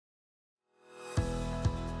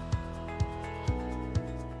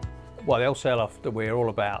Well, the Old Sail Loft, we're all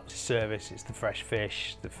about service. It's the fresh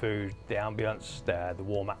fish, the food, the ambience, the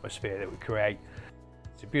warm atmosphere that we create.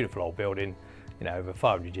 It's a beautiful old building, you know, over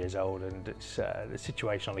 500 years old, and it's, the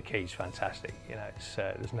situation on the quay is fantastic. You know,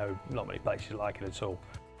 there's not many places like it at all.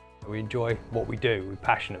 We enjoy what we do. We're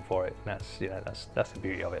passionate for it, and that's the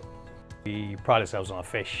beauty of it. We pride ourselves on our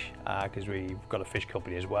fish because we've got a fish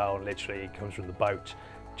company as well. Literally, it comes from the boat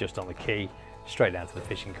just on the quay, straight down to the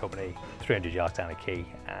fishing company, 300 yards down the quay,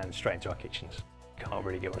 and straight into our kitchens. Can't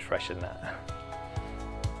really get much fresher than that.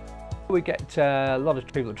 We get a lot of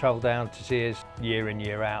people that travel down to see us year in,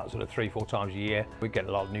 year out, sort of 3-4 times a year. We get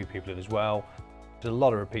a lot of new people in as well. There's a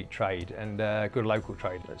lot of repeat trade and good local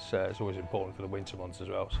trade. It's always important for the winter months as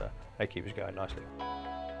well, so they keep us going nicely.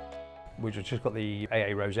 We've just got the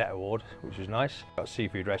AA Rosette Award, which is nice. Got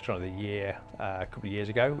Seafood Restaurant of the Year a couple of years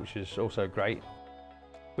ago, which is also great.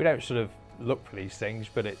 We don't sort of look for these things,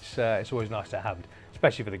 but it's always nice to have,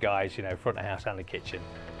 especially for the guys, you know, front of house and the kitchen,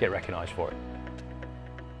 get recognised for it.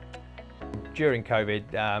 During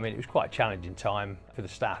COVID, it was quite a challenging time for the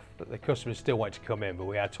staff, but the customers still wanted to come in, but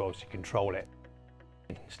we had to obviously control it.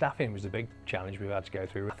 Staffing was the big challenge we've had to go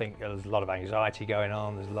through. I think there's a lot of anxiety going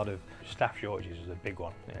on, there's a lot of staff shortages is a big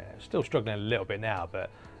one. Yeah, still struggling a little bit now, but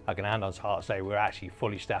I can hand on heart say we're actually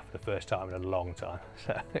fully staffed for the first time in a long time,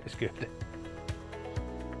 so it's good.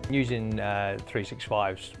 Using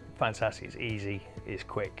 365's fantastic, it's easy, it's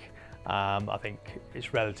quick. I think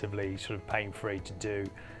it's relatively sort of pain-free to do.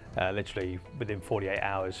 Literally within 48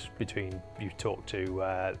 hours between you talk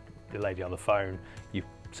to the lady on the phone, you've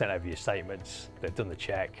sent over your statements, they've done the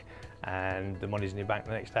check, and the money's in your bank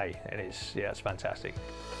the next day, and it's fantastic.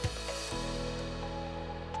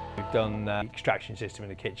 We've done the extraction system in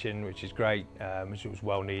the kitchen, which is great, which was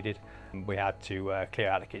well needed. We had to clear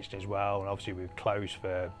out the kitchen as well, and obviously we were closed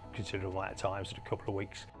for a considerable amount of time, so a couple of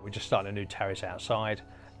weeks. We're just starting a new terrace outside.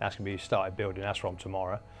 That's going to be started building, that's from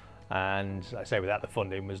tomorrow. And like I say, without the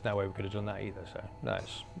funding, there's no way we could have done that either. So no,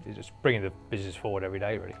 it's just bringing the business forward every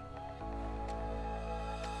day, really.